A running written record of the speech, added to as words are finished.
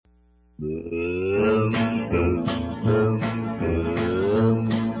What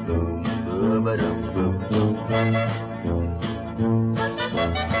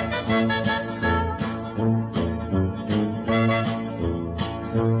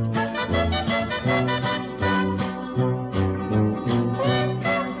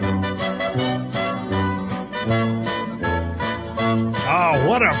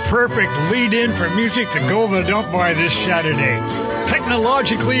a perfect lead-in for music to go the dump by this Saturday.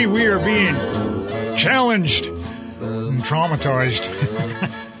 Technologically, we are being challenged and traumatized.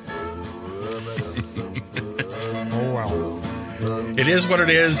 Oh, well. It is what it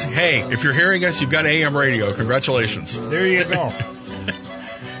is. Hey, if you're hearing us, you've got AM radio. Congratulations. There you go.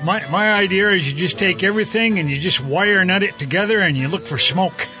 My idea is you just take everything and you just wire nut it together and you look for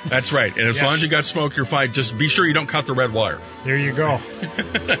smoke. That's right. And as long as you got smoke, you're fine. Just be sure you don't cut the red wire. There you go.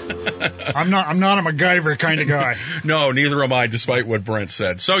 I'm not a MacGyver kind of guy. No, neither am I, despite what Brent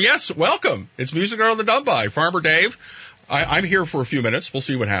said. So, yes, welcome. It's Music Girl the Dump By. Farmer Dave. I'm here for a few minutes. We'll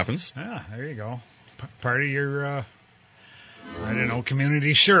see what happens. Ah, there you go. Part of your... I don't know,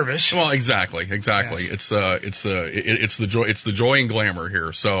 community service. Well, exactly. Yes. It's the joy and glamour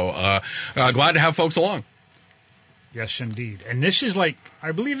here. So, glad to have folks along. Yes, indeed. And this is I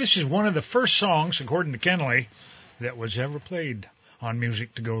believe this is one of the first songs, according to Kenley, that was ever played on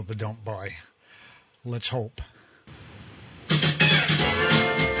Music to Go the Dump By. Let's hope.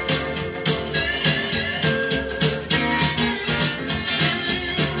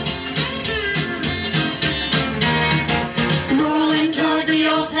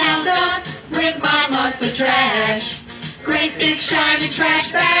 With my monthly trash, great big shiny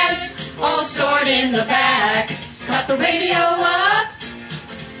trash bags, all stored in the back. Got the radio up,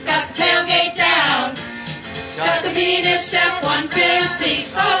 got the tailgate down, got the Venus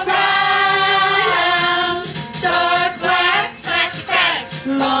F-150 around. Dark black plastic bags,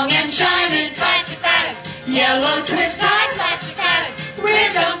 long and shining plastic bags, yellow twist tie plastic bags, we're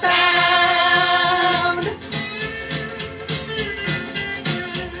dumbbound.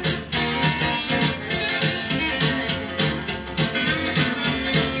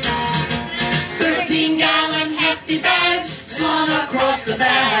 13-gallon hefty bags slung across the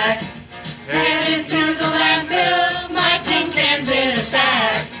back. Headed to the landfill, my tin cans in a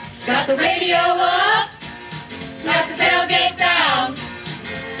sack. Got the radio up, got the tailgate down,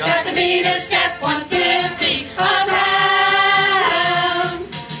 got the Venus F-150 around.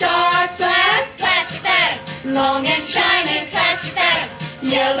 Dark black plastic bags, long and shiny plastic bags,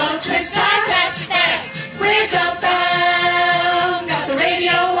 yellow twist tie plastic bags, we're dumbbound. Got the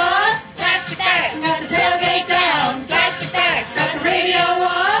radio up, plastic bags, got the tailgate down, plastic bags, got the radio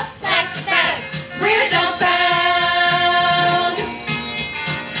up, plastic bags, we're dumbbound.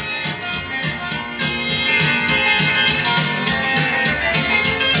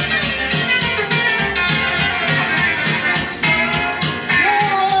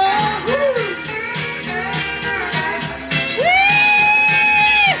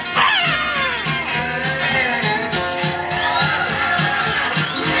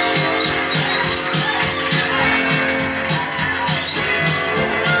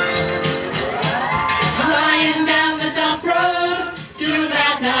 Flying down the dump road, doing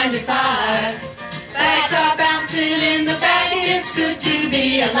about 95. Bags are bouncing in the bag, it's good to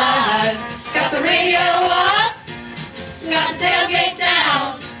be alive. Got the radio up, got the tailgate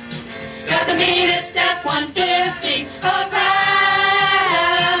down, got the meanest F-150 around.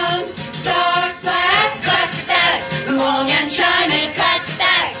 Dark black plastic bags, long and shiny plastic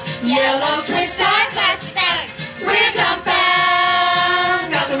bags, yellow twist tie plastic bags, we're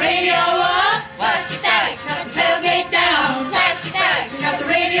dumbbound. Got the radio up, plastic bags, got the tailgate down, plastic bags, got the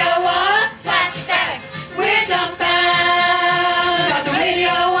radio up, plastic bags, we're dumbbound. Got the radio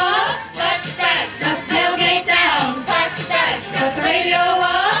up, plastic bags, got the tailgate down, plastic bags, got the radio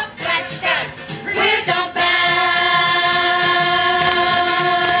up, plastic bags, we're dumbbound.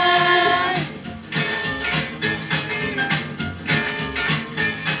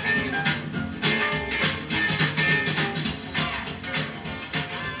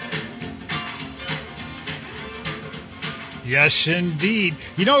 Yes, indeed.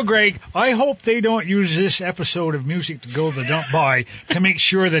 You know, Greg, I hope they don't use this episode of Music to Go the Dump By to make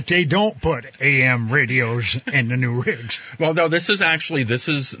sure that they don't put AM radios in the new rigs. Well, no, this is why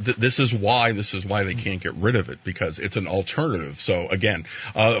they can't get rid of it, because it's an alternative. So again,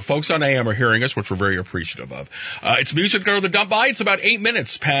 folks on AM are hearing us, which we're very appreciative of. It's Music to Go the Dump By. It's about 8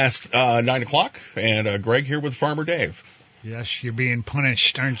 minutes past 9 o'clock, and Greg here with Farmer Dave. Yes, you're being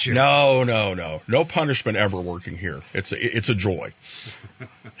punished, aren't you? No. No punishment ever working here. It's a joy.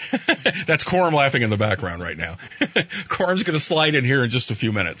 That's Corum laughing in the background right now. Corum's going to slide in here in just a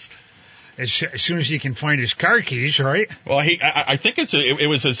few minutes. as soon as he can find his car keys, right? Well, I think it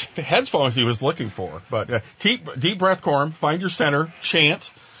was his headphones he was looking for. But deep breath, Corm. Find your center.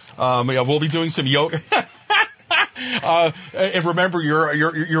 Chant. We'll be doing some yoga. And remember,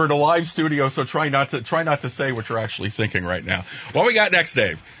 you're in a live studio, so try not to say what you're actually thinking right now. What we got next,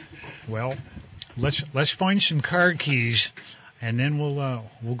 Dave? Well, let's find some car keys, and then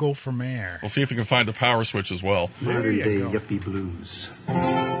we'll go from there. We'll see if we can find the power switch as well. Modern day yuppie blues.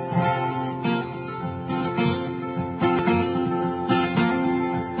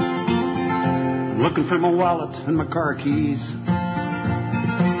 I'm looking for my wallet and my car keys.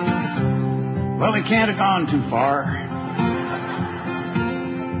 Well, they can't have gone too far.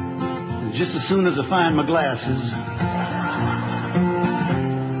 Just as soon as I find my glasses,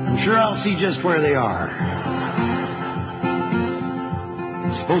 I'm sure I'll see just where they are.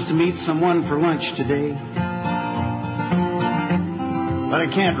 I'm supposed to meet someone for lunch today, but I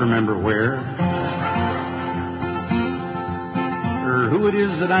can't remember where or who it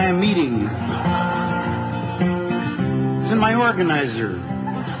is that I am meeting. It's in my organizer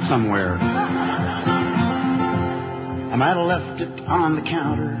somewhere. I might have left it on the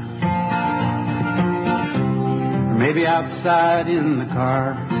counter, or maybe outside in the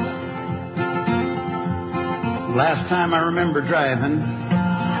car. Last time I remember driving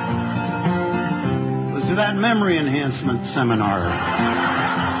was to that memory enhancement seminar.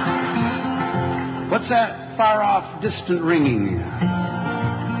 What's that far-off, distant ringing?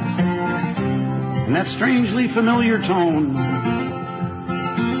 And that strangely familiar tone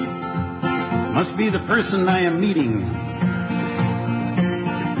must be the person I am meeting,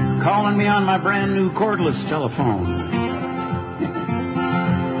 calling me on my brand new cordless telephone.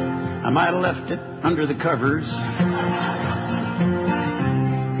 I might have left it under the covers,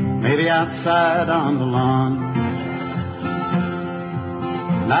 maybe outside on the lawn.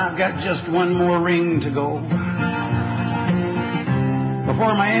 And I've got just one more ring to go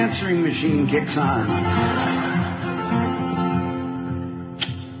before my answering machine kicks on.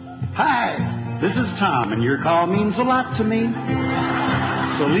 Hi. This is Tom, and your call means a lot to me.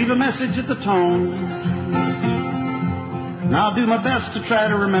 So leave a message at the tone, and I'll do my best to try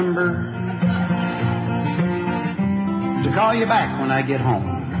to remember to call you back when I get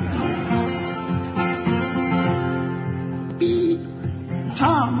home.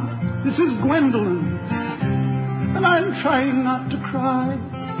 Tom, this is Gwendolyn, and I'm trying not to cry.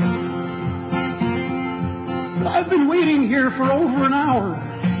 But I've been waiting here for over an hour.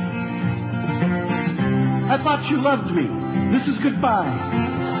 I thought you loved me. This is goodbye.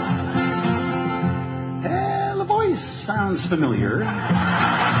 The voice sounds familiar.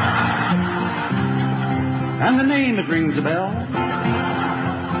 And the name, it rings a bell.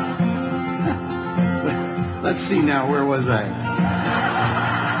 Let's see now, where was I?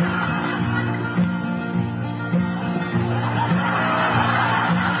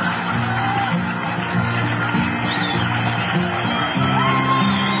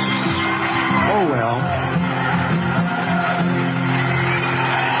 Oh, well.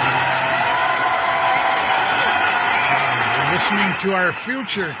 Listening to our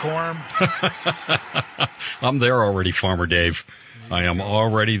future, Corm. I'm there already, Farmer Dave. I am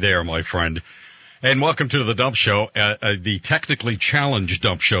already there, my friend. And welcome to the Dump Show, the technically challenged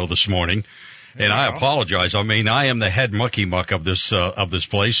Dump Show this morning. And I apologize. I mean, I am the head mucky muck of this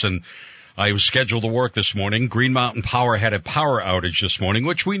place, and I was scheduled to work this morning. Green Mountain Power had a power outage this morning,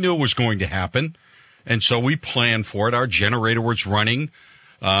 which we knew was going to happen. And so we planned for it. Our generator was running.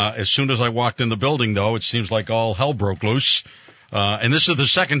 As soon as I walked in the building, though, it seems like all hell broke loose. And this is the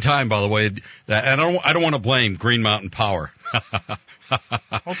second time, by the way, that I don't want to blame Green Mountain Power.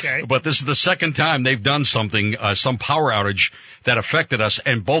 Okay. But this is the second time they've done something, some power outage that affected us,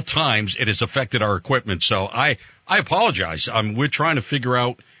 and both times it has affected our equipment. So I apologize. We're trying to figure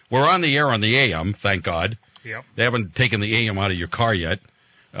out. We're on the air on the AM, thank God. Yep. They haven't taken the AM out of your car yet,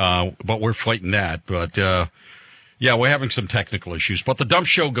 but we're fighting that. But yeah, we're having some technical issues. But the Dump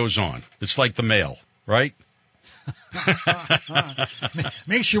Show goes on. It's like the mail, right?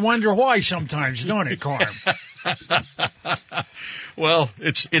 Makes you wonder why sometimes, don't it, Corm? Well,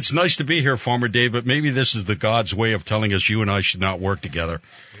 it's nice to be here, Farmer Dave, but maybe this is the God's way of telling us you and I should not work together.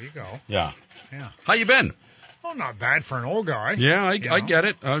 There you go. Yeah. Yeah. How you been? Oh, not bad for an old guy. Yeah, I get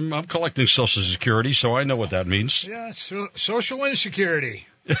it. I'm collecting Social Security, so I know what that means. Yeah, social insecurity.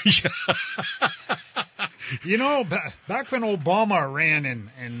 You know, back when Obama ran in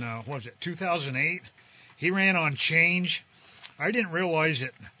what was it, 2008, he ran on change. I didn't realize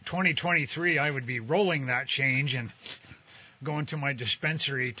that 2023 I would be rolling that change and going to my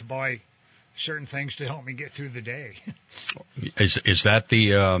dispensary to buy certain things to help me get through the day. Is that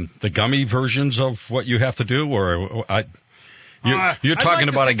the gummy versions of what you have to do, or you're talking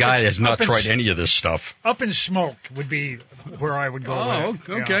about a guy that's not tried any of this stuff? Up and smoke would be where I would go. Oh, with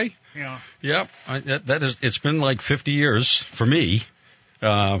it. okay. Yeah. Yep. That is. It's been like 50 years for me,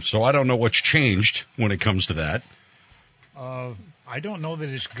 so I don't know what's changed when it comes to that. I don't know that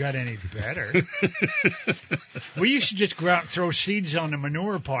it's got any better. We used to just go out and throw seeds on the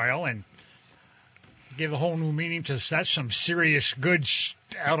manure pile and give a whole new meaning to that's some serious goods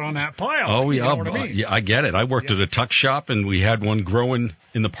out on that pile. Oh, yeah. You know what I mean? Yeah, I get it. I worked at a tuck shop, and we had one growing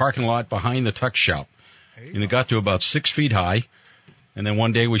in the parking lot behind the tuck shop. And it got to about 6 feet high, and then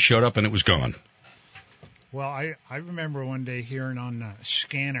one day we showed up, and it was gone. Well, I remember one day hearing on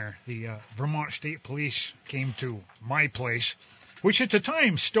Scanner, the Vermont State Police came to my place, which at the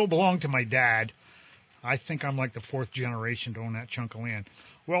time still belonged to my dad. I think I'm like the fourth generation to own that chunk of land.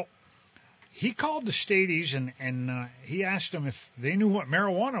 Well, he called the Stadies and he asked them if they knew what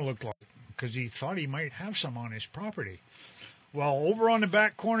marijuana looked like, because he thought he might have some on his property. Well, over on the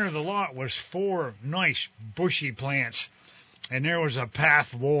back corner of the lot was 4 nice bushy plants, and there was a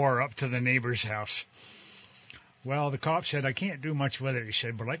path war up to the neighbor's house. Well, the cop said, I can't do much with it, he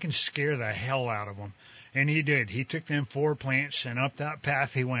said, but I can scare the hell out of them. And he did. He took them 4 plants, and up that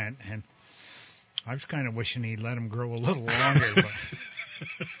path he went. And I was kind of wishing he'd let them grow a little longer.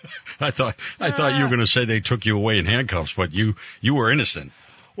 But I thought you were going to say they took you away in handcuffs, but you were innocent.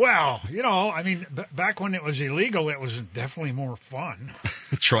 Well, I mean, back when it was illegal, it was definitely more fun.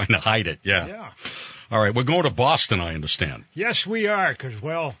 Trying to hide it, yeah. Yeah. All right, we're going to Boston, I understand. Yes, we are, because,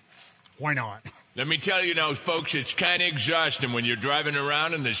 well, why not? Let me tell you now, folks, it's kind of exhausting when you're driving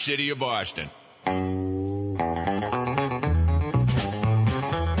around in the city of Boston.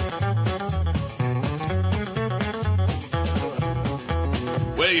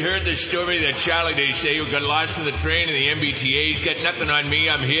 Well, you heard the story that Charlie, they say, who got lost in the train in the MBTA's got nothing on me.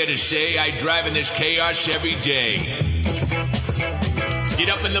 I'm here to say I drive in this chaos every day. Get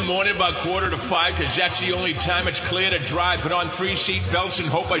up in the morning about 4:45, because that's the only time it's clear to drive. Put on 3 seat belts and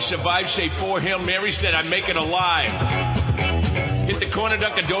hope I survive. Say 4 Hail Marys that I make it alive. Hit the corner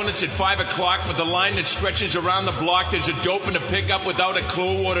Dunkin' Donuts at 5 o'clock with a line that stretches around the block. There's a dope in the pickup without a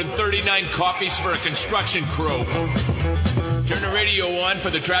clue. Ordered 39 coffees for a construction crew. Turn the radio on for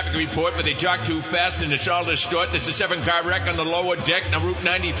the traffic report, but they talk too fast and it's all distorted. There's a 7-car wreck on the lower deck. Now Route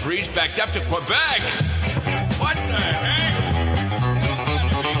 93's backed up to Quebec. What the heck?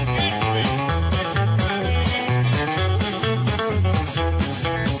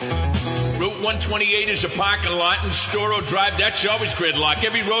 Route 128 is a parking lot, and Storo Drive, that's always gridlock.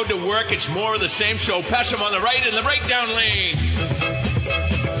 Every road to work, it's more of the same, so pass them on the right in the breakdown lane.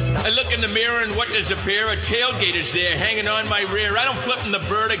 I look in the mirror, and what does appear? A tailgate is there hanging on my rear. I don't flip in the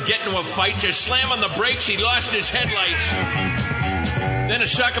bird or get into a fight. Just slam on the brakes. He lost his headlights. Then a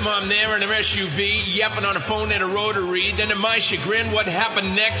sucker mom there in her SUV, yapping on a phone at a rotary. Then to my chagrin, what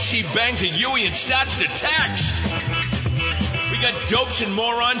happened next? She bangs a Yui and starts to text. We got dopes and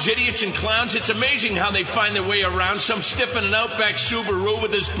morons, idiots and clowns. It's amazing how they find their way around. Some stiff in an Outback Subaru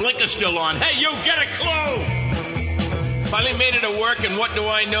with his blinker still on. Hey, you get a clue! Finally made it to work, and what do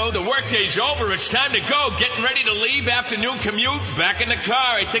I know? The workday's over. It's time to go. Getting ready to leave. Afternoon commute. Back in the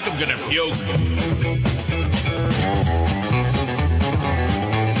car. I think I'm going to puke.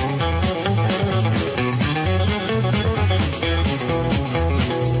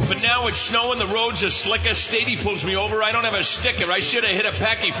 But now it's snowing. The roads are slicker. Stady pulls me over. I don't have a sticker. I should have hit a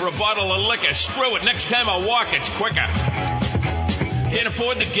packy for a bottle of liquor. Screw it. Next time I'll walk. It's quicker. Can't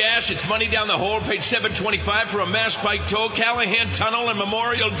afford the gas. It's money down the hole. Paid $7.25 for a Mass Pike tow. Callahan Tunnel and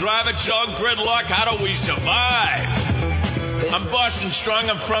Memorial Drive. It's all gridlock. How do we survive? I'm Boston strong.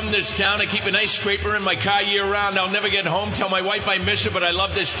 I'm from this town. I keep an ice scraper in my car year round. I'll never get home. Tell my wife I miss her, but I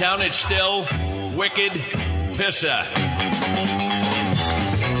love this town. It's still wicked pissa.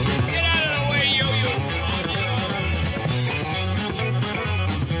 Get out of the way, you.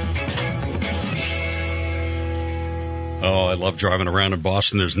 Oh, I love driving around in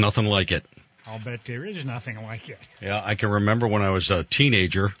Boston. There's nothing like it. I'll bet there is nothing like it. Yeah, I can remember when I was a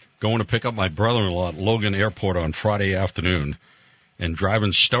teenager going to pick up my brother-in-law at Logan Airport on Friday afternoon and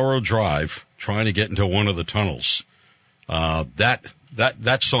driving Storo Drive, trying to get into one of the tunnels. That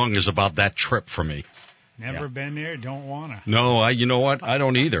song is about that trip for me. Never been there, don't wanna. No, you know what? I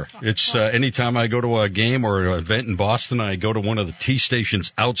don't either. It's anytime I go to a game or an event in Boston, I go to one of the T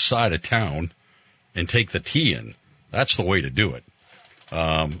stations outside of town and take the T in. That's the way to do it.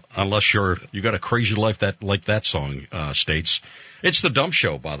 Unless you got a crazy life like that song states. It's the Dump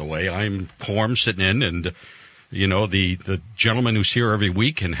Show, by the way. I'm Corm sitting in, and You know, the gentleman who's here every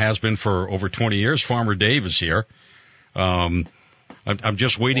week and has been for over 20 years, Farmer Dave, is here. I'm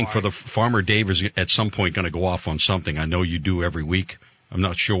just waiting for the Farmer Dave is at some point going to go off on something. I know you do every week. I'm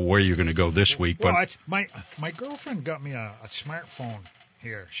not sure where you're going to go this week, Well, but it's, my girlfriend got me a smartphone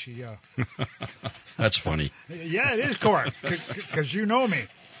here. She that's funny. Yeah, it is, Court, because you know me.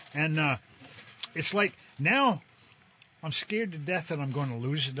 And it's like now I'm scared to death that I'm going to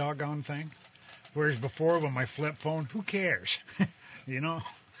lose the doggone thing. Whereas before with my flip phone, who cares? You know?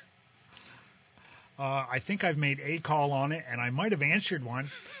 I think I've made a call on it, and I might have answered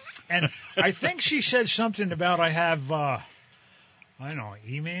one. And I think she said something about I have, I don't know,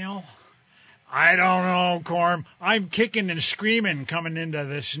 email? I don't know, Corm. I'm kicking and screaming coming into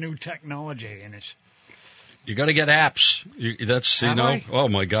this new technology, and it's... You got to get apps. Have I? Oh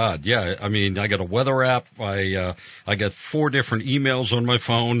my God. Yeah. I mean, I got a weather app. I got 4 different emails on my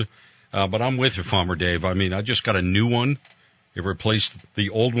phone. But I'm with you, Farmer Dave. I mean, I just got a new one. It replaced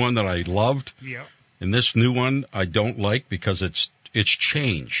the old one that I loved. Yeah. And this new one I don't like because it's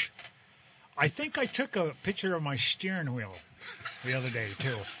change. I think I took a picture of my steering wheel the other day,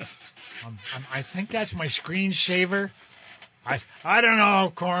 too. I think that's my screensaver. I don't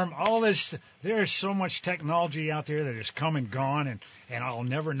know, Corm. All this, there's so much technology out there that has come and gone, and I'll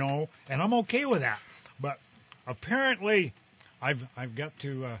never know, and I'm okay with that. But apparently, I've got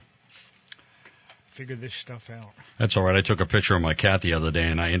to figure this stuff out. That's all right. I took a picture of my cat the other day,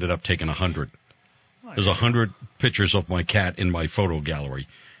 and I ended up taking 100. There's 100 pictures of my cat in my photo gallery,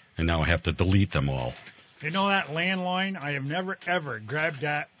 and now I have to delete them all. You know that landline? I have never, ever grabbed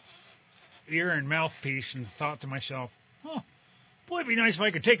that ear and mouthpiece and thought to myself, oh, boy, it'd be nice if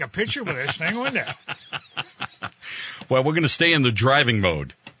I could take a picture with this thing, wouldn't it? Well, we're going to stay in the driving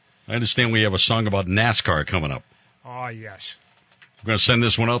mode. I understand we have a song about NASCAR coming up. Oh, yes. We're going to send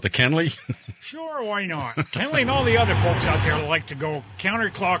this one out to Kenley? Sure, why not? Kenley and all the other folks out there like to go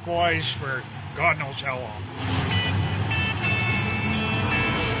counterclockwise for God knows how long.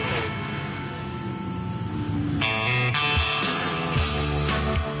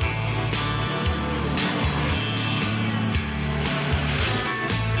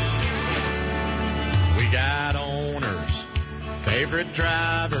 We got owners, favorite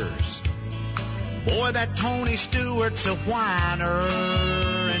drivers. Boy, that Tony Stewart's a whiner.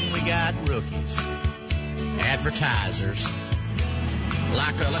 And we got rookies, advertisers.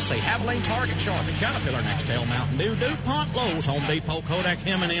 Like, let's say, Havoline, Target, Sharpie, Caterpillar, Nextel, Mountain Dew, DuPont, Lowe's, Home Depot, Kodak,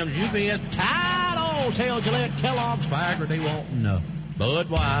 M&M's, UPS, Tide, Old Tail, Gillette, Kellogg's, Viagra, they won't know.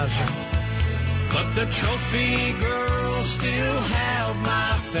 Budweiser. But the trophy girls still have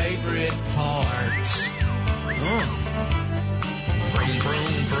my favorite parts. Vroom, vroom,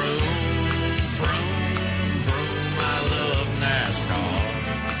 vroom, vroom, vroom, I love NASCAR.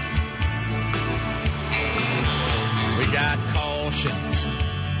 We got cautions,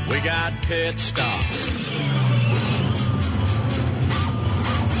 we got pit stops.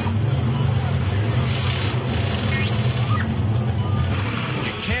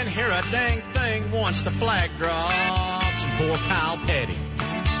 You can't hear a dang thing once the flag drops, and poor Kyle Petty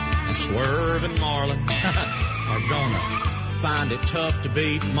and Swerve and Marlin are gonna find it tough to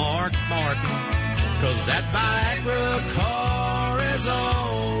beat Mark Martin, 'cause that Viagra car is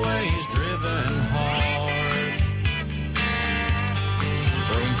always driven hard.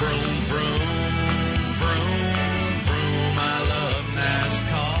 Vroom, vroom, vroom, vroom, vroom, I love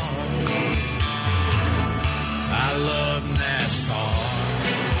NASCAR. I love NASCAR.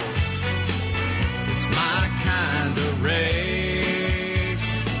 It's my kind of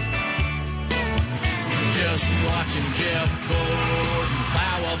race. Just watching Jeff Gordon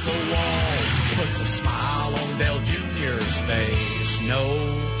plow up a wall puts a smile on Dale Jr.'s face. No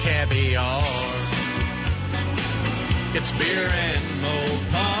caviar. It's beer and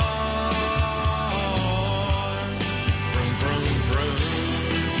Mopar. Vroom, vroom, vroom,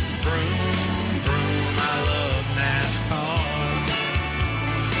 vroom, vroom, I love NASCAR.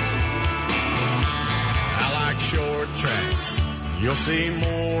 I like short tracks. You'll see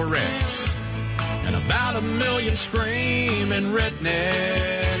more wrecks and about 1 million screaming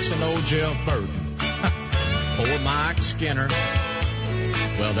rednecks. And old Jeff Burton, poor Mike Skinner.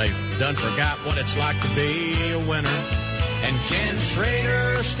 Well, they've done forgot what it's like to be a winner. And Ken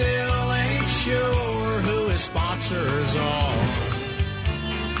Schrader still ain't sure who his sponsors are.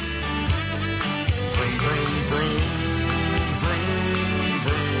 Vroom, vroom, vroom, vroom,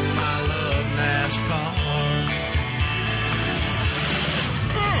 vroom, I love NASCAR.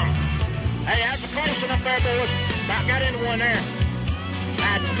 Hey, how's the closing up there, boys? About got into one there.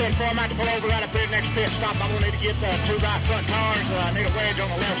 I 10-4, I'm about to pull over right up here next pit stop. I'm going to need to get two right front tires. I need a wedge on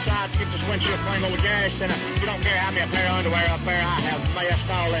the left side to get this windshield clean over gas. And if you don't care how many pair of underwear up there, I have messed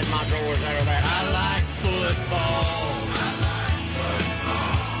all in my drawers there or that. I like football.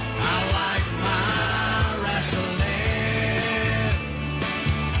 I like my wrestling.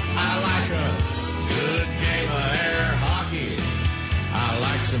 I like a good game of air hockey. I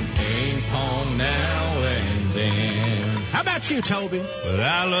like some ping pong now and then. How about you, Toby? But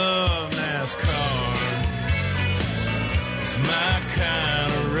I love NASCAR. It's my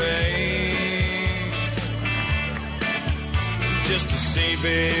kind of race. Just to see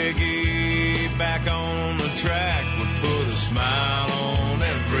Big E back on the track would put a smile on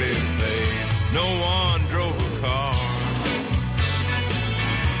every face. No one drove a car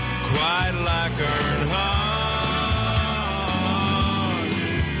quite like Earnhardt.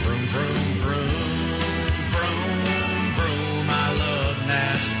 Vroom, vroom, vroom, vroom, vroom. I love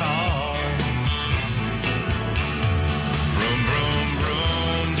NASCAR. Vroom, vroom,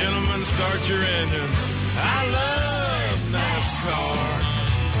 vroom. Gentlemen, start your engines. I love NASCAR.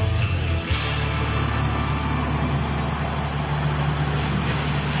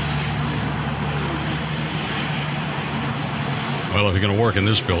 Well, if you're going to work in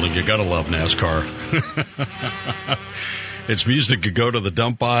this building, you got to love NASCAR. It's music to go to the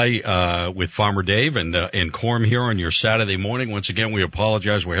dump by with Farmer Dave and Corm here on your Saturday morning. Once again, we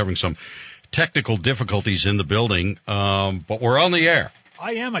apologize. We're having some technical difficulties in the building, but we're on the air.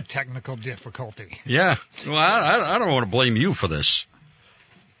 I am a technical difficulty. Yeah. Well, I don't want to blame you for this.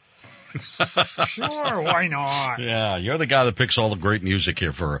 Sure, why not? Yeah, you're the guy that picks all the great music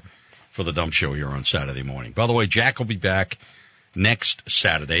here for the dump show here on Saturday morning. By the way, Jack will be back next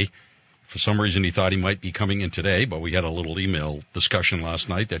Saturday. For some reason, he thought he might be coming in today, but we had a little email discussion last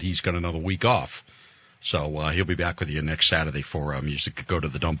night that he's got another week off. So he'll be back with you next Saturday for music to go to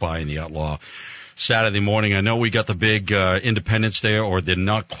the dump by and the Outlaw Saturday morning. I know we got the big Independence Day, or the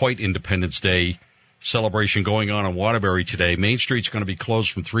not quite Independence Day celebration going on in Waterbury today. Main Street's going to be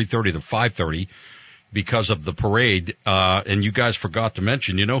closed from 3:30 to 5:30 because of the parade. And you guys forgot to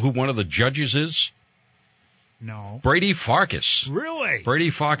mention, you know who one of the judges is? No. Brady Farkas. Really?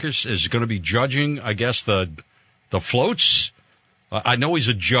 Brady Farkas is going to be judging, I guess, the floats. I know he's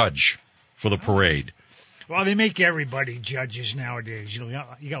a judge for the parade. Well, they make everybody judges nowadays. You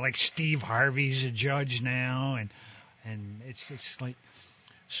got like Steve Harvey's a judge now, and it's like,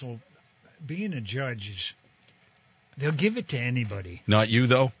 so being a judge is, they'll give it to anybody. Not you,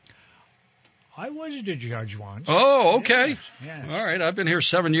 though? I was the judge once. Oh, okay. Yes. All right. I've been here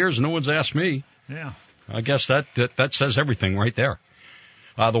 7 years and no one's asked me. Yeah. I guess that says everything right there.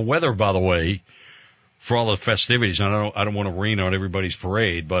 The weather, by the way, for all the festivities, and I don't want to rain on everybody's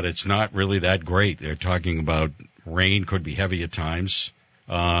parade, but it's not really that great. They're talking about rain, could be heavy at times,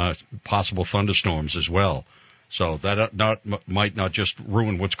 possible thunderstorms as well. So that might not just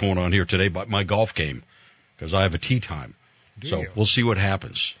ruin what's going on here today, but my golf game, because I have a tee time. We'll see what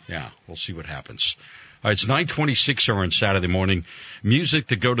happens. Yeah, we'll see what happens. All right, it's 9:26 here on Saturday morning. Music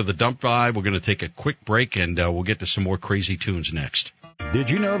to go to the dump by. We're going to take a quick break, and we'll get to some more crazy tunes next.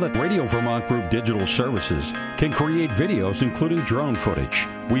 Did you know that Radio Vermont Group Digital Services can create videos including drone footage?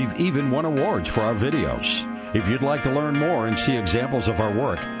 We've even won awards for our videos. If you'd like to learn more and see examples of our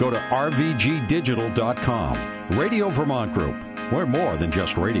work, go to rvgdigital.com. Radio Vermont Group. We're more than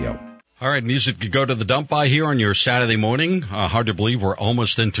just radio. All right, music to go to the dump by here on your Saturday morning. Hard to believe we're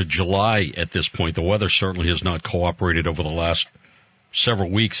almost into July at this point. The weather certainly has not cooperated over the last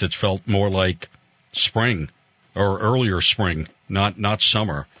several weeks. It's felt more like spring or earlier spring, not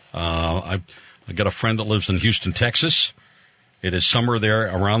summer. I got a friend that lives in Houston, Texas. It is summer there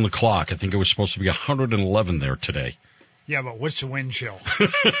around the clock. I think it was supposed to be 111 there today. Yeah, but what's the wind chill?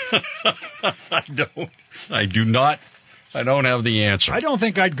 I don't have the answer. I don't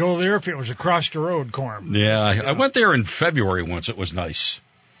think I'd go there if it was across the road, Corm. Yeah, I went there in February once. It was nice.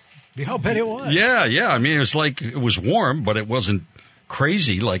 I'll bet it was. Yeah. I mean, it was like, it was warm, but it wasn't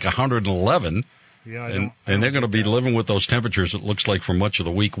crazy like 111. Yeah, and they're going to be living with those temperatures, it looks like, for much of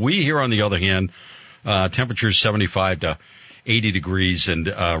the week. We here, on the other hand, temperatures 75 to 80 degrees, and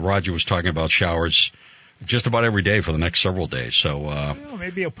Roger was talking about showers just about every day for the next several days. So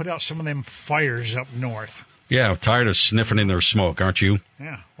maybe I'll put out some of them fires up north. Yeah, tired of sniffing in their smoke, aren't you?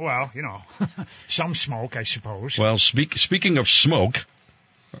 Yeah, well, some smoke, I suppose. Well, speaking of smoke,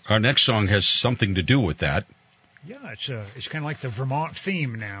 our next song has something to do with that. Yeah, it's kind of like the Vermont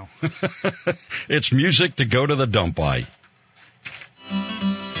theme now. It's music to go to the dump by.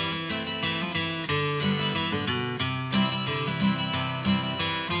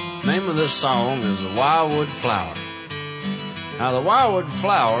 Name of this song is A Wildwood Flower. Now, the Wildwood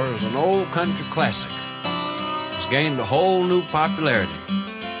Flower is an old country classic. It's gained a whole new popularity.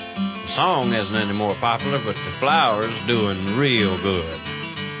 The song isn't any more popular, but the flower's doing real good.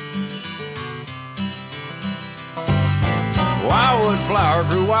 The Wildwood Flower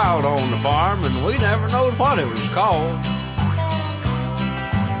grew wild on the farm, and we never knowed what it was called.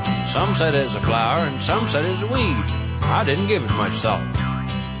 Some said it was a flower, and some said it was a weed. I didn't give it much thought.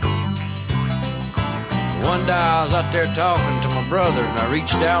 One day I was out there talking to my brother, and I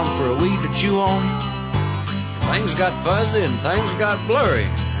reached down for a weed to chew on. Things got fuzzy and things got blurry,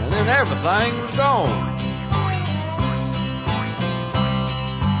 and then everything was gone.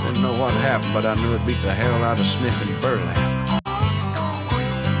 Didn't know what happened, but I knew it beat the hell out of sniffing burlap.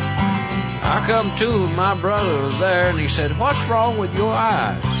 I come to, and my brother was there, and he said, "What's wrong with your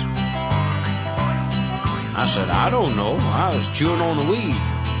eyes?" I said, "I don't know. I was chewing on the weed."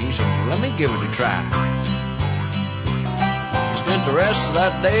 He said, "Well, let me give it a try." I spent the rest of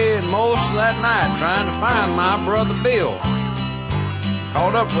that day and most of that night trying to find my brother Bill.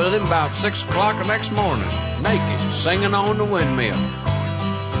 Caught up with him about 6 o'clock the next morning, naked, singing on the windmill.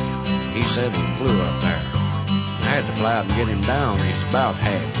 He said he flew up there. I had to fly out and get him down. He's about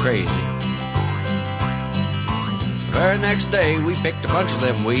half crazy. The very next day, we picked a bunch of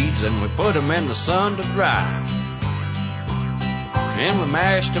them weeds and we put them in the sun to dry. Then we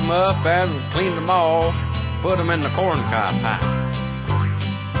mashed them up and we cleaned them off, put them in the corncob pipe.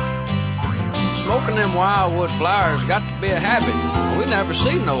 Smoking them wildwood flowers got to be a habit. We never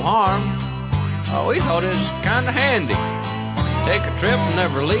seen no harm. We thought it was kind of handy. Take a trip and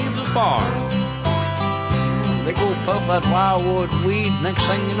never leave the farm. They go puff that wildwood weed, next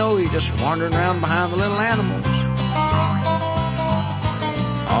thing you know, you're just wandering around behind the little animals.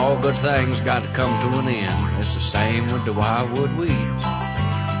 All good things got to come to an end. It's the same with the wildwood weeds.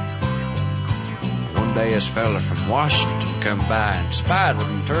 One day this fella from Washington come by and spied them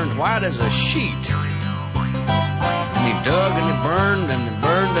and turned white as a sheet. And he dug and he burned and he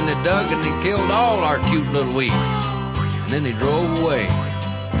burned and he dug and he killed all our cute little weeds. And then he drove away.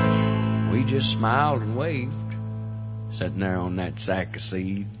 We just smiled and waved, sitting there on that sack of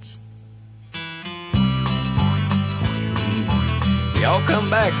seeds. Y'all come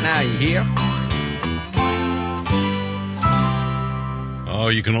back now, you hear? Oh,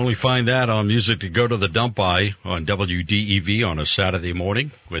 you can only find that on Music to Go to the Dump By on WDEV on a Saturday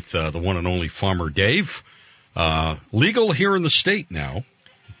morning with the one and only Farmer Dave. Legal here in the state now.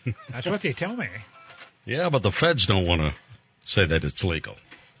 That's what they tell me. Yeah, but the feds don't want to say that it's legal.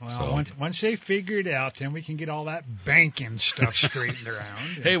 Well, so. once they figure it out, then we can get all that banking stuff straightened around.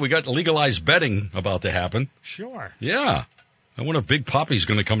 Hey, we got legalized betting about to happen. Sure. Yeah. I wonder if Big Poppy's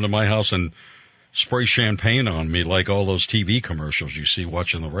going to come to my house and spray champagne on me like all those TV commercials you see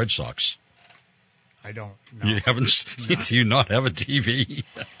watching the Red Sox. I don't know. You haven't? No. Do you not have a TV?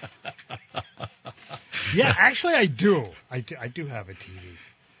 Yeah, actually I do. I do have a TV.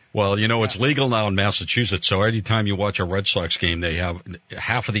 Well, you know, it's legal now in Massachusetts, so anytime you watch a Red Sox game, they have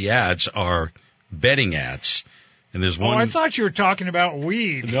half of the ads are betting ads. And there's one. Oh, I thought you were talking about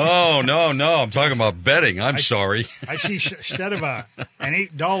weed. No. I'm talking about betting. I'm sorry. I see instead of an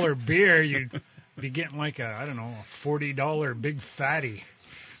 $8 beer, you'd be getting like a $40 big fatty.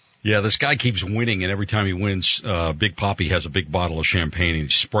 Yeah, this guy keeps winning, and every time he wins, Big Poppy has a big bottle of champagne, and he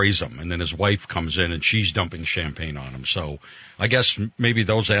sprays them. And then his wife comes in, and she's dumping champagne on him. So I guess maybe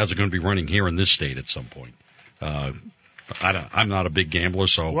those ads are going to be running here in this state at some point. I'm not a big gambler,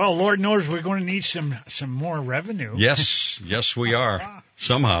 so. Well, Lord knows we're going to need some more revenue. Yes, we are.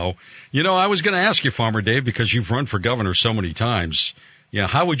 Somehow. You know, I was going to ask you, Farmer Dave, because you've run for governor so many times,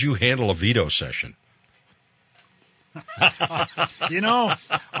 how would you handle a veto session? I'm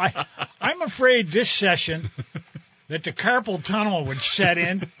afraid this session that the carpal tunnel would set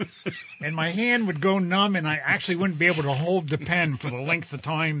in and my hand would go numb and I actually wouldn't be able to hold the pen for the length of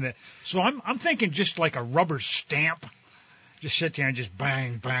time so I'm thinking just like a rubber stamp. Just sit there and just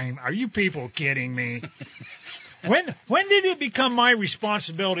bang, bang. Are you people kidding me? When did it become my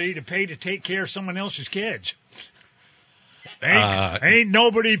responsibility to pay to take care of someone else's kids? Ain't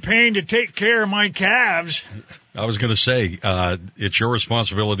nobody paying to take care of my calves. I was going to say, it's your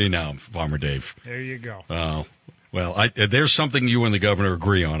responsibility now, Farmer Dave. There you go. Well, there's something you and the governor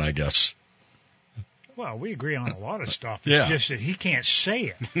agree on, I guess. Well, we agree on a lot of stuff. It's just that he can't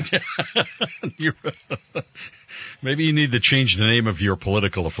say it. Maybe you need to change the name of your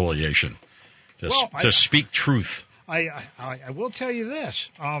political affiliation to speak truth. I will tell you this.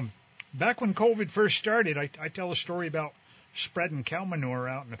 Back when COVID first started, I tell a story about spreading cow manure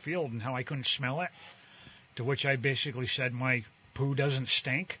out in the field and how I couldn't smell it, to which I basically said my poo doesn't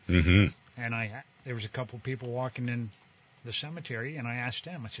stink. Mm-hmm. And there was a couple people walking in the cemetery, and I asked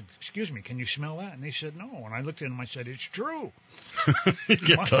them, I said, excuse me, can you smell that? And they said no. And I looked at them, I said, it's true.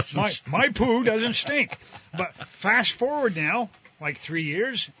 My poo doesn't stink. But fast forward now, like 3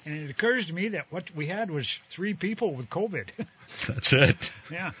 years, and it occurs to me that what we had was 3 people with COVID. That's it.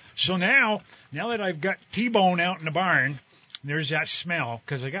 Yeah. So now that I've got T-bone out in the barn, there's that smell,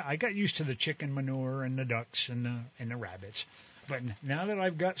 because I got used to the chicken manure and the ducks and the rabbits. But now that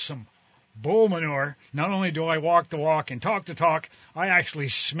I've got some bull manure, not only do I walk the walk and talk the talk, I actually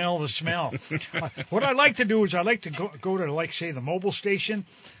smell the smell. What I like to do is I like to go to, like, say, the mobile station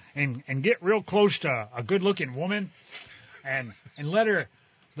and get real close to a good-looking woman and let her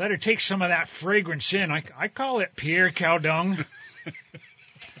take some of that fragrance in. I call it Pierre cow dung.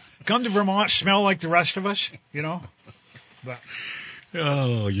 Come to Vermont, smell like the rest of us, you know. But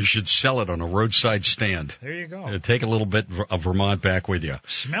oh, you should sell it on a roadside stand. There you go. Take a little bit of Vermont back with you.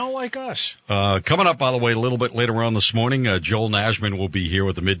 Smell like us. Coming up, by the way, a little bit later on this morning, Joel Nashman will be here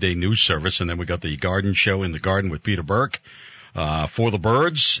with the midday news service, and then we got the garden show in the garden with Peter Burke for the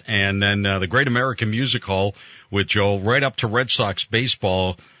birds, and then the Great American Music Hall with Joel right up to Red Sox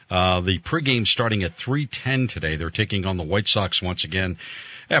baseball. The pregame starting at 3:10 today. They're taking on the White Sox once again.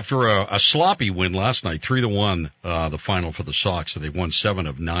 After a sloppy win last night, 3-1, the final for the Sox. So they won 7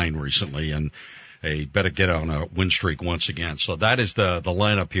 of 9 recently, and they better get on a win streak once again. So that is the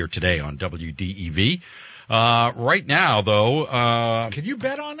lineup here today on WDEV. Right now, though, can you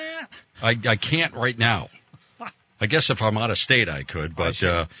bet on that? I can't right now. I guess if I'm out of state, I could. But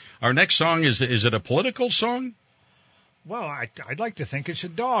our next song is it a political song? Well, I'd like to think it's a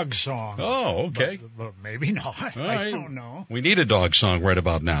dog song. Oh, okay. But maybe not. All I right. don't know. We need a dog song right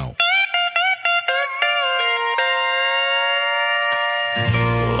about now.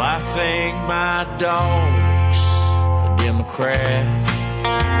 Well, I think my dog's a Democrat,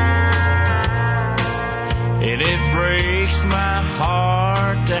 and it breaks my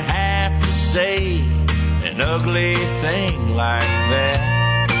heart to have to say an ugly thing like that.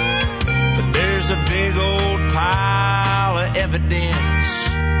 But there's a big old pile of evidence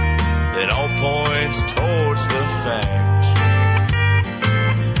that all points towards the fact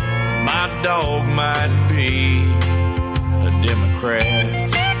my dog might be a Democrat.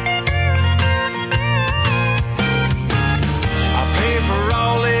 I pay for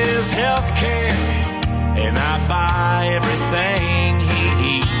all his health care, and I buy everything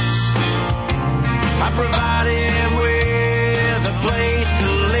he eats. I provide him with a place to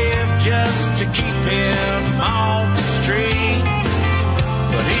live just to keep him off the streets.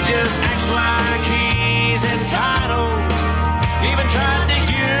 But he just acts like he's entitled, even tried to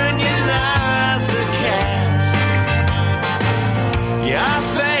unionize the cat. Yeah, I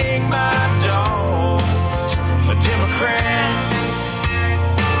think my dog's a Democrat.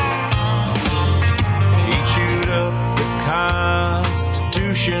 He chewed up the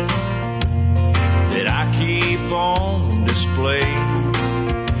Constitution that I keep on display.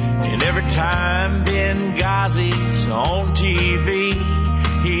 And every time Benghazi's on TV,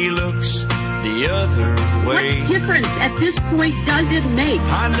 he looks the other way. What difference at this point does it make?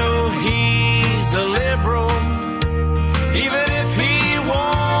 I know he's a liberal, even if he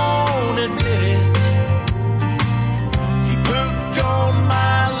won't admit it. He pooped on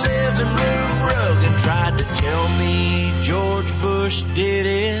my living room rug and tried to tell me George Bush did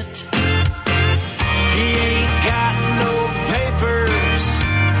it. He ain't got no papers,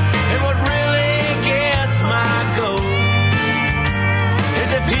 and what really gets my goat is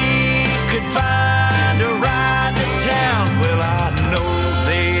if he could find a ride to town, well, I know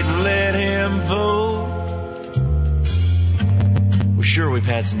they'd let him vote. Well, sure, we've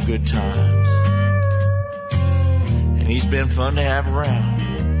had some good times, and he's been fun to have around.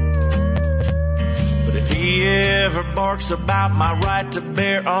 But if he ever barks about my right to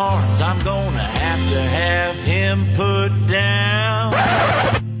bear arms, I'm gonna have him put down.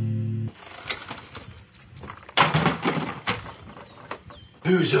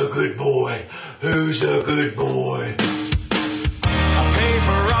 Who's a good boy? Who's a good boy? I pay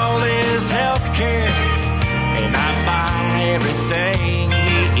for all his health care, and I buy everything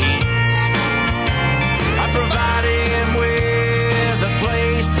he eats. I provide him with a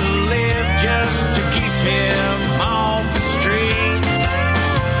place to live just to keep him off the streets.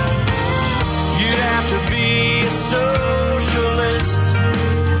 You'd have to be a socialist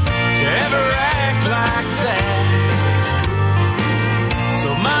to ever act like that. So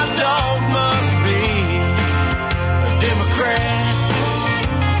my dog must be a Democrat.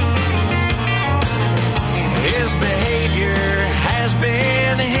 His behavior has been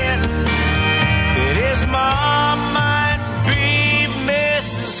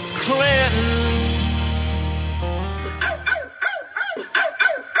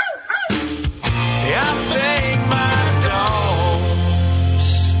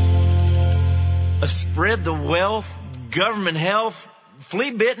spread the wealth, government health,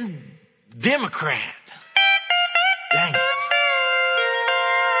 flea-bitten Democrat. Dang it.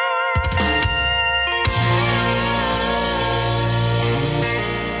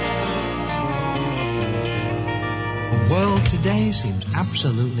 The world today seems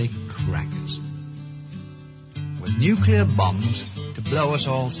absolutely crackers. With nuclear bombs to blow us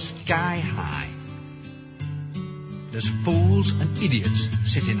all sky high. There's fools and idiots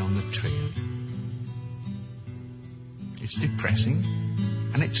sitting on the trio. It's depressing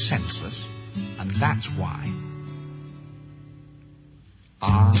and it's senseless, and that's why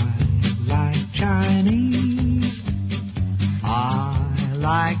I like Chinese. I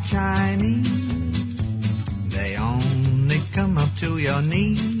like Chinese. They only come up to your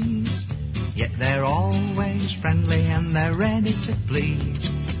knees, yet they're always friendly and they're ready to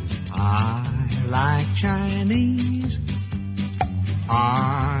please. I like Chinese.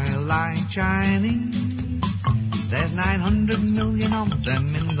 I like Chinese. There's 900 million of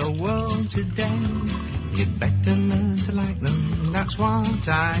them in the world today. You'd better learn to like them, that's what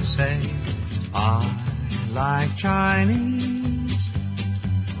I say. I like Chinese.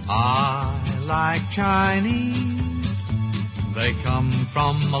 I like Chinese. They come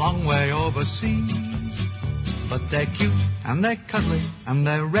from a long way overseas, but they're cute and they're cuddly and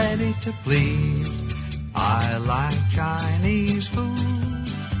they're ready to please. I like Chinese food.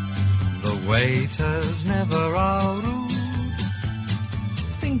 The waiters never are rude.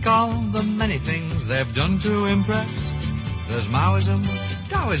 Think of the many things they've done to impress. There's Maoism,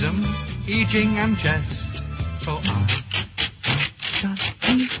 Taoism, I Ching and chess. So I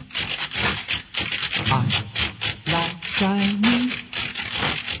like Chinese.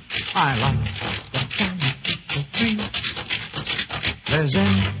 I like the Chinese tree. They're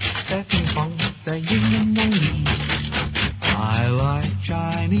Zen, they're ping pong, they're yin and yang yi. I like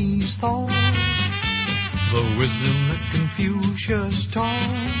Chinese thought, the wisdom that Confucius taught.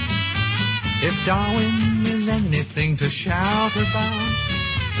 If Darwin is anything to shout about,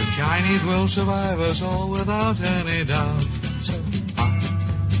 the Chinese will survive us all without any doubt. So I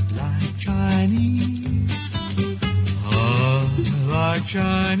like Chinese. I like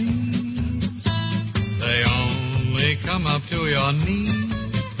Chinese. They only come up to your knees,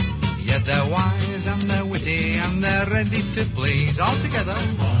 yet they're wise and they're witty and they're ready to please. All together.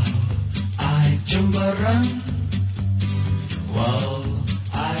 I Jumbaran. Whoa,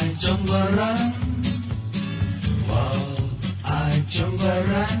 I Jumbaran. Whoa, I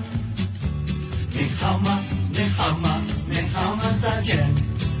Jumbaran. Ni hao ma, ni hao ma, ni hao ma za jian.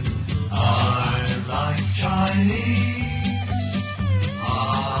 I like Chinese. I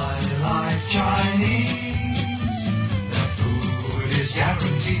like Chinese. Their food is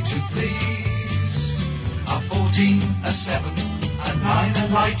guaranteed to please. A 14, a 7, a 9,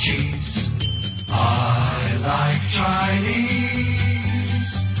 and light cheese. I like Chinese.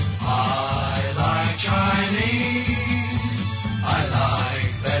 I like Chinese. I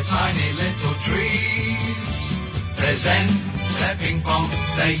like their tiny little trees. They're Zen, they're ping pong,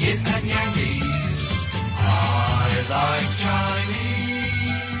 they're yin and yangies. I like Chinese.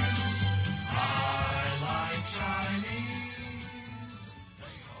 I like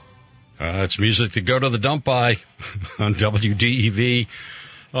Chinese. It's music to go to the dump by on WDEV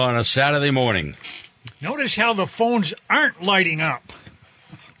on a Saturday morning. Notice how the phones aren't lighting up.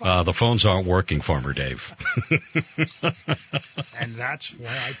 The phones aren't working, Farmer Dave. And that's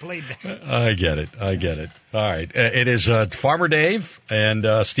why I played that. I get it. All right. It is Farmer Dave and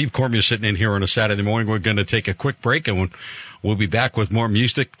Steve Cormier sitting in here on a Saturday morning. We're going to take a quick break, and we'll be back with more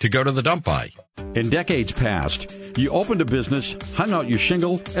music to go to the dump by. In decades past, you opened a business, hung out your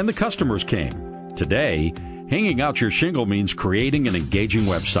shingle, and the customers came. Today, hanging out your shingle means creating an engaging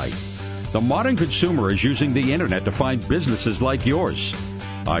website. The modern consumer is using the internet to find businesses like yours.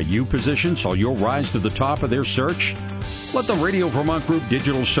 Are you positioned so you'll rise to the top of their search? Let the Radio Vermont Group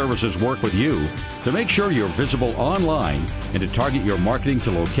Digital Services work with you to make sure you're visible online and to target your marketing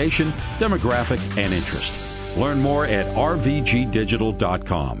to location, demographic, and interest. Learn more at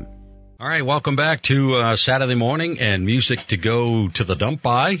rvgdigital.com. All right, welcome back to Saturday morning and music to go to the dump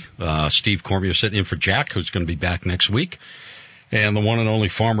by. Steve Cormier sitting in for Jack, who's going to be back next week. And the one and only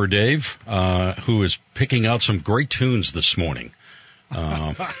Farmer Dave, who is picking out some great tunes this morning.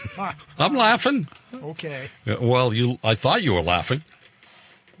 I'm laughing. Okay. Well, I thought you were laughing.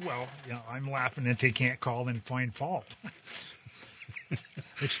 Well, I'm laughing that they can't call and find fault.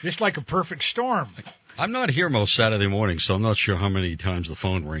 It's just like a perfect storm. I'm not here most Saturday mornings, so I'm not sure how many times the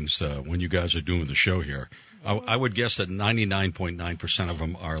phone rings when you guys are doing the show here. I would guess that 99.9% of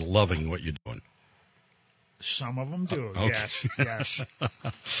them are loving what you're doing. Some of them do, Okay. yes.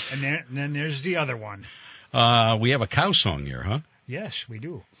 And then there's the other one. We have a cow song here, huh? Yes, we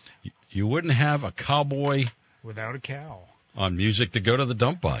do. You wouldn't have a cowboy Without a cow. on music to go to the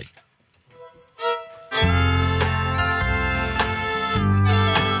dump by.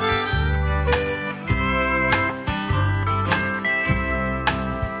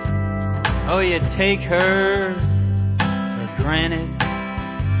 Oh, you take her for granted,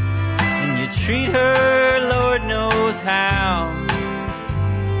 and you treat her Lord knows how.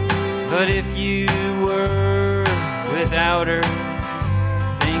 But if you were without her,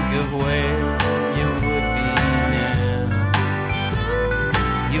 think of where you would be now.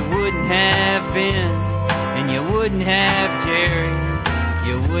 You wouldn't have been, and you wouldn't have Jerry.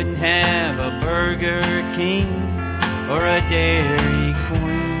 You wouldn't have a Burger King or a Dairy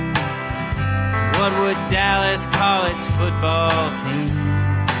Queen. What would Dallas call its football team?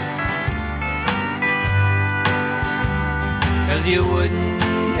 'Cause you wouldn't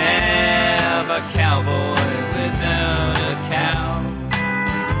have a cowboy without a cow.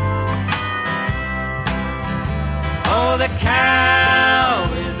 Oh, the cow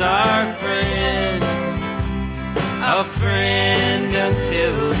is our friend, a friend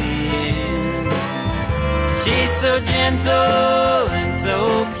until the end. She's so gentle and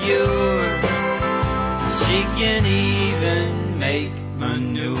so pure, she can even make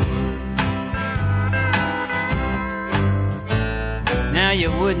manure. Now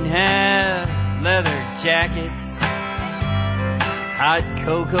you wouldn't have leather jackets, hot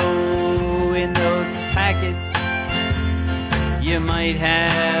cocoa in those packets. You might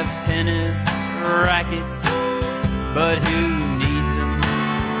have tennis rackets, but who needs them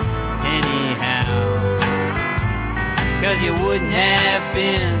anyhow? 'Cause you wouldn't have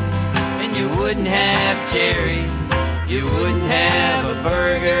been, and you wouldn't have Jerry. You wouldn't have a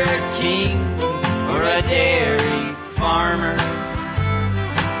Burger King or a dairy farmer.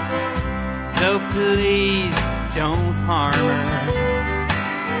 So please don't harm her,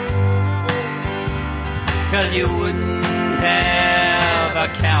 'cause you wouldn't have a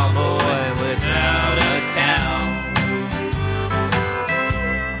cowboy without a cow.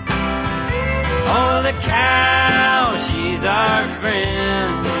 Oh, the cow, she's our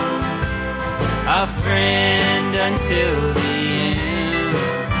friend, a friend until the end.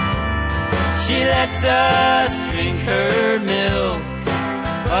 She lets us drink her milk,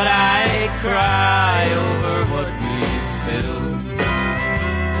 but I cry over what we've spilled.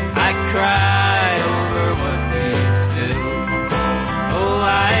 I cry over what we've spilled. Oh,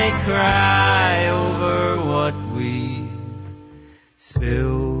 I cry over what we've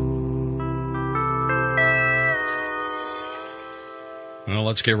spilled. Well,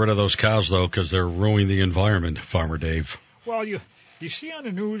 let's get rid of those cows, though, because they're ruining the environment, Farmer Dave. Well, you see on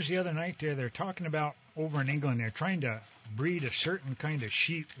the news the other night there, they're talking about over in England, they're trying to breed a certain kind of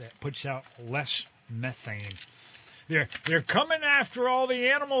sheep that puts out less methane. They're coming after all the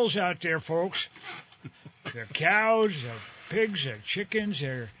animals out there, folks. They're cows, they're pigs, they're chickens.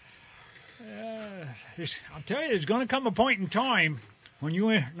 They're I'll tell you, there's going to come a point in time when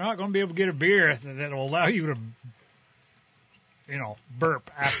you're not going to be able to get a beer that will allow you to,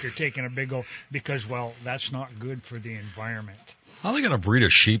 burp after taking a big old, because, well, that's not good for the environment. How are they going to breed a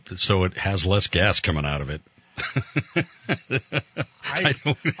sheep so it has less gas coming out of it?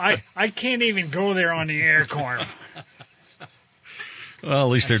 I can't even go there on the air, Corn. Well,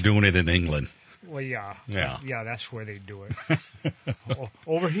 at least they're doing it in England. Well, yeah, that's where they do it.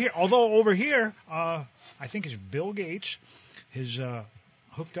 Over here, I think it's Bill Gates is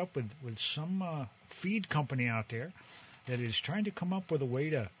hooked up with some feed company out there that is trying to come up with a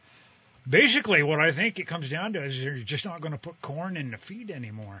way to. Basically, what I think it comes down to is they're just not going to put corn in the feed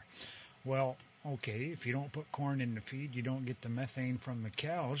anymore. Well, okay, if you don't put corn in the feed, you don't get the methane from the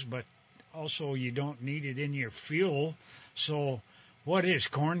cows, but also you don't need it in your fuel. So what is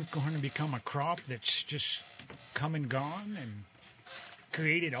corn going to become a crop that's just come and gone and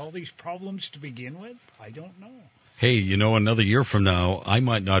created all these problems to begin with? I don't know. Hey, another year from now, I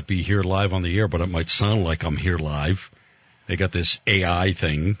might not be here live on the air, but it might sound like I'm here live. They got this AI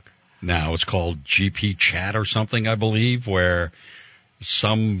thing now. It's called GP Chat or something, I believe, where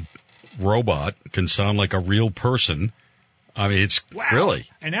some robot can sound like a real person. I mean, it's really.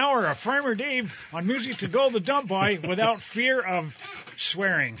 An hour of Farmer Dave on music to go the dump by without fear of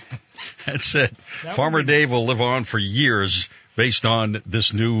swearing. That's it. Farmer Dave will live on for years based on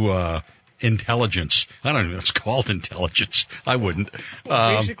this new intelligence. I don't know if it's called intelligence. I wouldn't.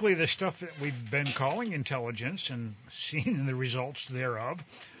 Well, basically, the stuff that we've been calling intelligence and seeing the results thereof.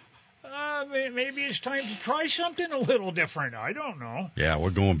 Maybe it's time to try something a little different. I don't know. Yeah,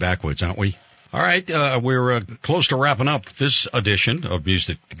 we're going backwards, aren't we? All right, we're close to wrapping up this edition of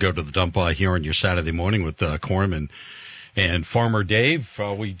Music to Go to the Dump By here on your Saturday morning with Corm and Farmer Dave.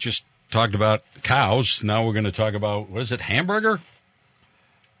 We just talked about cows. Now we're going to talk about, what is it, hamburger?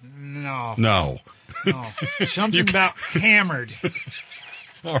 No. Something about hammered.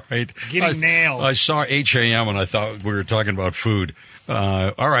 All right. Getting nailed. I saw HAM and I thought we were talking about food.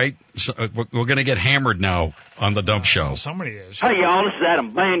 All right. So we're going to get hammered now on the Dump Show. Somebody is. Hey, y'all, this is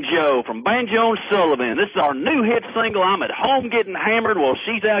Adam Banjo from Banjo and Sullivan. This is our new hit single, I'm at home getting hammered while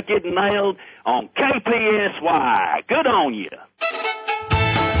she's out getting nailed on KPSY. Good on you.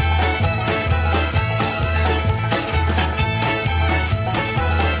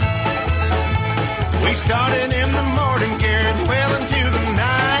 We started in the morning, carried well into the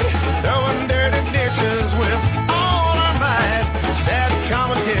night, throwing dirty dishes with all our might. Sad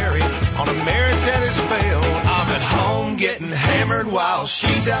commentary on a marriage that has failed. I'm at home getting hammered while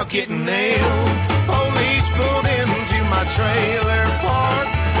she's out getting nailed. Police pulled into my trailer park.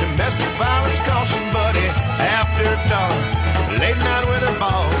 Domestic violence caution, buddy, after dark. Late night with her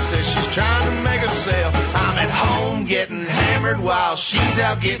boss, says she's trying to make a sale. I'm at home getting hammered while she's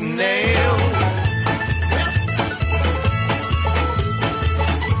out getting nailed.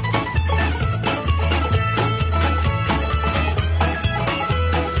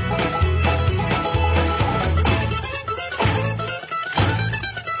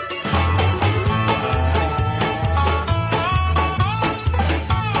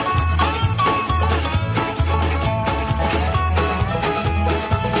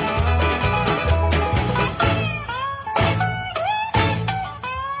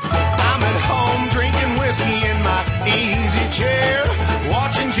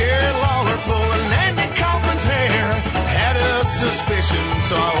 Suspicion,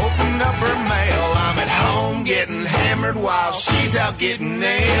 so I opened up her mail. I'm at home getting hammered while she's out getting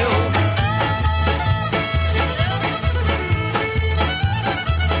nailed.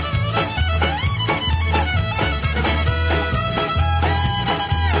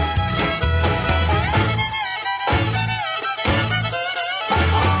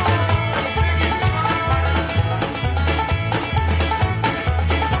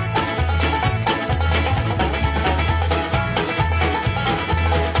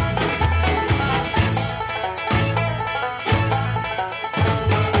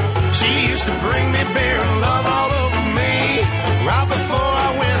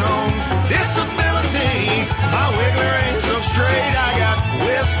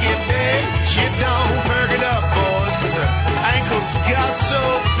 Got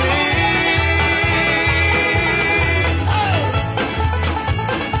so big.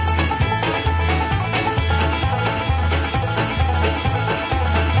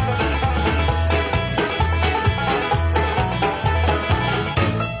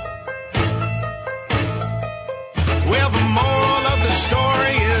 Well, the moral of the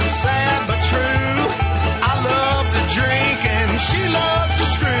story is sad but true. I love to drink and she loves to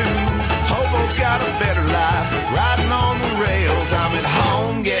screw. Hobo's got a better life, riding on the rails. I'm at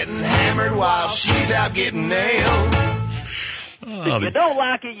home getting hammered while she's out getting nailed. If you don't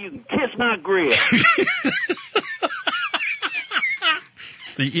like it, you can kiss my grill.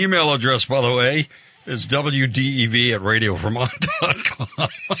 The email address, by the way, is wdev@radiovermont.com.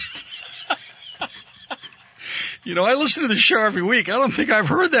 You know, I listen to the show every week. I don't think I've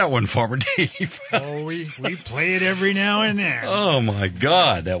heard that one, Farmer Dave. Oh, we play it every now and then. Oh, my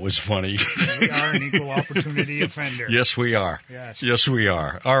God, that was funny. We are an equal opportunity offender. Yes, we are. Yes, we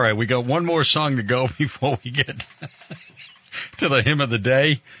are. All right, we got one more song to go before we get to the hymn of the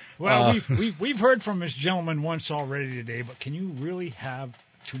day. Well, we've heard from this gentleman once already today, but can you really have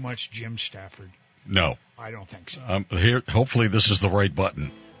too much Jim Stafford? No. I don't think so. Here, hopefully this is the right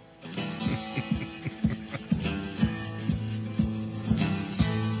button.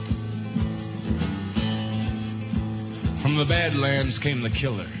 From the Badlands came the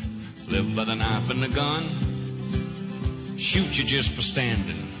killer, lived by the knife and the gun. Shoot you just for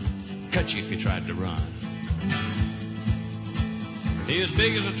standing, cut you if you tried to run. He was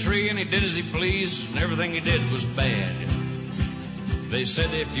big as a tree and he did as he pleased, and everything he did was bad. They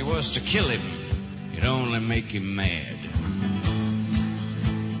said if you was to kill him, it'd only make him mad.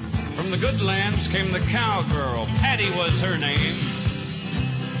 From the good lands came the cowgirl, Patty was her name.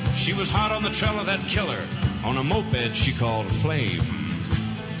 She was hot on the trail of that killer. On a moped she called a flame.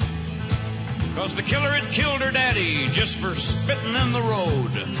 'Cause the killer had killed her daddy just for spitting in the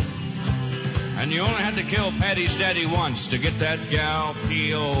road. And you only had to kill Patty's daddy once to get that gal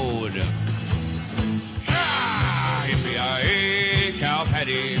PO'd. Ah, yippee-yi-yi, cow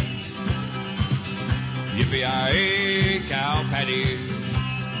Patty. Yippee-yi-yi, cow Patty.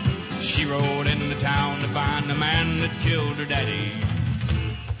 She rode that killed her daddy.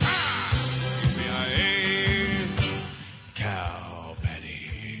 Yippee-yi-yi, cow patty.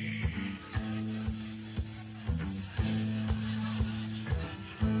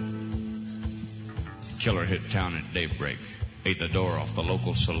 Killer hit town at daybreak, ate the door off the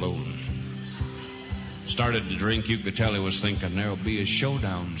local saloon. Started to drink, you could tell he was thinking there'll be a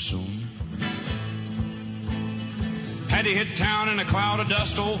showdown soon. Patty hit town in a cloud of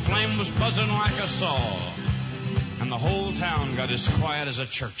dust, old flame was buzzing like a saw. And the whole town got as quiet as a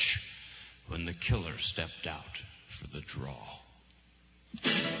church when the killer stepped out for the draw.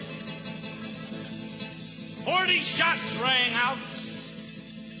 40 shots rang out.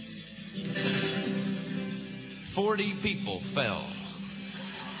 40 people fell.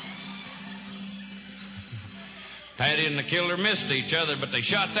 Patty and the killer missed each other, but they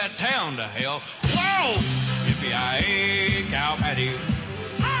shot that town to hell. Whoa! Yippee-yi-yi, cow patty.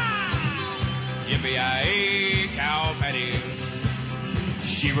 Yippee-yi-yi, cow patty.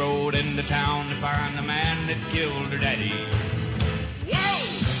 She rode into town to find the man that killed her daddy. Whoa!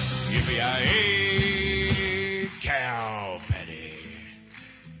 Yippee-yi-yi, cow patty.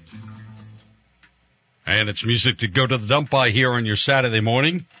 And it's music to go to the dump by here on your Saturday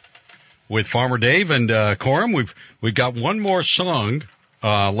morning with Farmer Dave and Coram. We've got one more song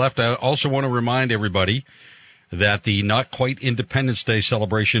left. I also want to remind everybody that the Not Quite Independence Day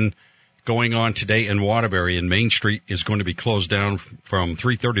celebration going on today in Waterbury and Main Street is going to be closed down from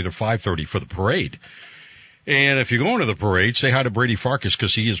 3:30 to 5:30 for the parade. And if you're going to the parade, say hi to Brady Farkas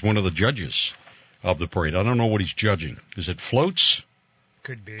because he is one of the judges of the parade. I don't know what he's judging. Is it floats?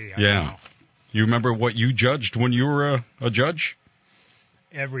 Could be. Yeah. I don't know. You remember what you judged when you were a judge?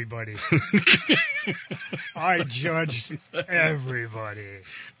 Everybody. I judged everybody.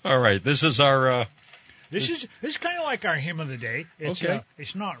 All right. This is our... This is kind of like our hymn of the day. It's Okay.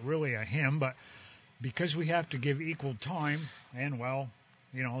 It's not really a hymn, but because we have to give equal time, and, well,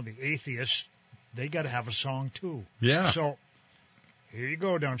 you know, the atheists, they got to have a song, too. Yeah. So, here you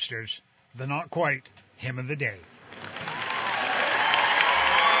go, downstairs. The Not Quite Hymn of the Day.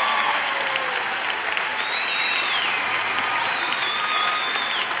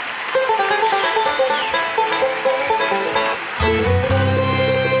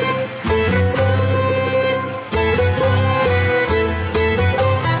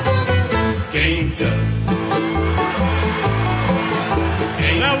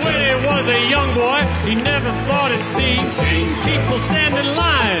 Now when he was a young boy, he never thought he'd see people stand in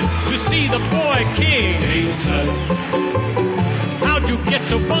line to see the boy king. How'd you get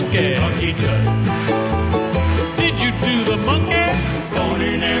so funky? Did you do the monkey? Born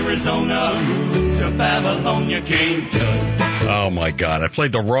in Arizona, moved to Babylon, you came to. Oh, my God. I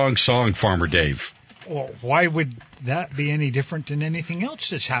played the wrong song, Farmer Dave. Well, why would that be any different than anything else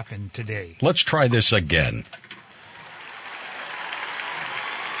that's happened today? Let's try this again.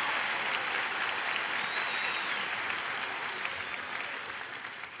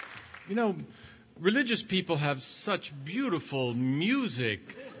 You know, religious people have such beautiful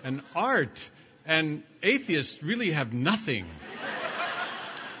music and art, and atheists really have nothing.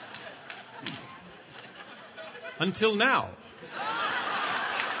 Until now.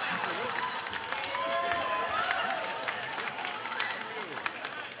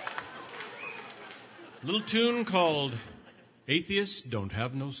 A little tune called Atheists Don't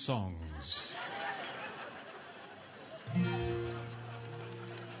Have No Songs.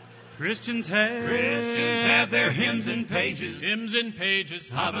 Christians have their hymns and pages. Hymns and pages.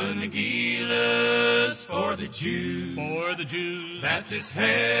 Hava Nagilas for the Jews. For the Jews. Baptists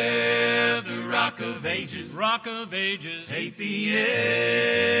have the Rock of Ages. Rock of Ages.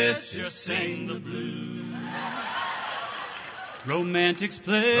 Atheists just sing the blues. Romantics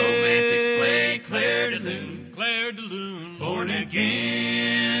play Claire de Lune. Claire de Lune. Born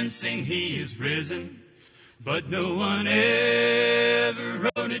again, sing He is risen. But no one ever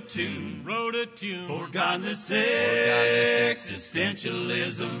wrote a tune for godless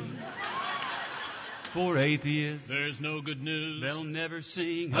existentialism. For atheists, there's no good news. They'll never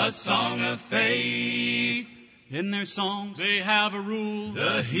sing a song of faith. In their songs, they have a rule.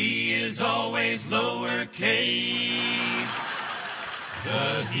 The He is always lowercase.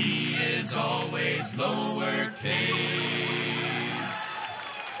 The He is always lowercase.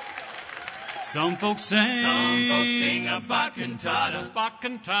 Some folks sing a Bach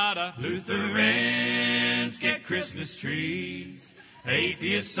cantata. Lutherans get Christmas trees.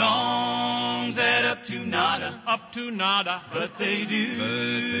 Atheist songs add up to nada. But they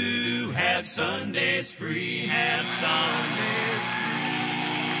do have Sundays free.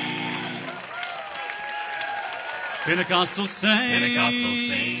 Pentecostal sing. Pentecostal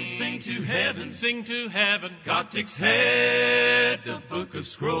sing. Sing to heaven. Sing to heaven. Coptics had the book of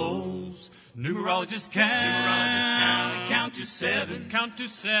scrolls. Numerologists count. Count to seven. Count to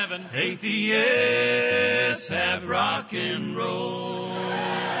seven. Atheists have rock and roll.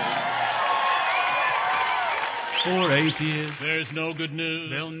 For atheists, there's no good news.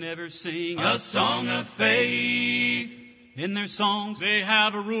 They'll never sing a song of faith. In their songs, they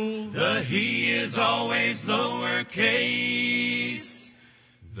have a rule. The he is always lowercase.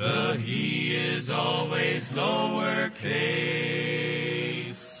 The he is always lowercase.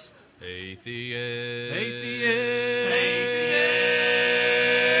 Atheist.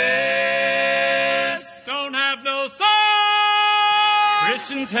 Atheist. Don't have no song.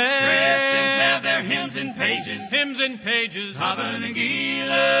 Christians have their hymns and pages. Hymns and pages.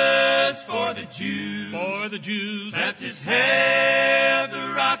 Tabernaculus for the Jews. For the Jews. Baptists have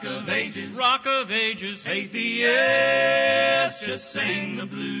the Rock of Ages. Rock of Ages. Atheists just sing the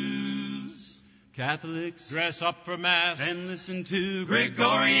blues. Catholics dress up for Mass and listen to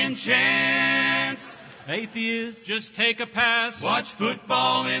Gregorian chants. Atheists just take a pass. Watch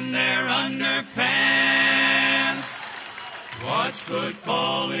football in their underpants. Watch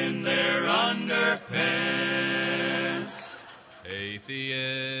football in their underpants.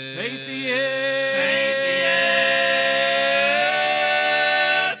 Atheist. Atheist.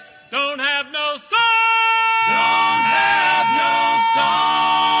 Don't have no song. Don't have no songs.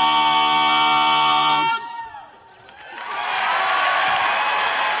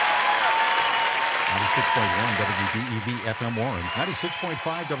 96.1 WDEV FM Warren,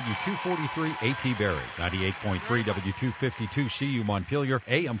 96.5 W243 AT Barry, 98.3 W252 CU Montpelier,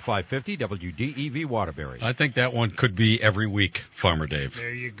 AM 550 WDEV Waterbury. I think that one could be every week, Farmer Dave.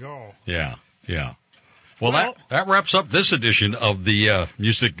 There you go. Yeah. Well, that wraps up this edition of the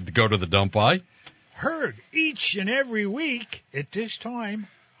Music to Go to the Dump By. Heard each and every week at this time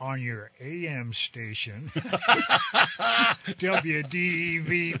on your AM station,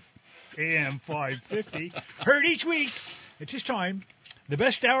 WDEV AM 550. Heard each week at this time, the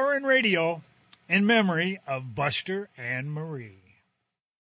best hour in radio in memory of Buster and Marie.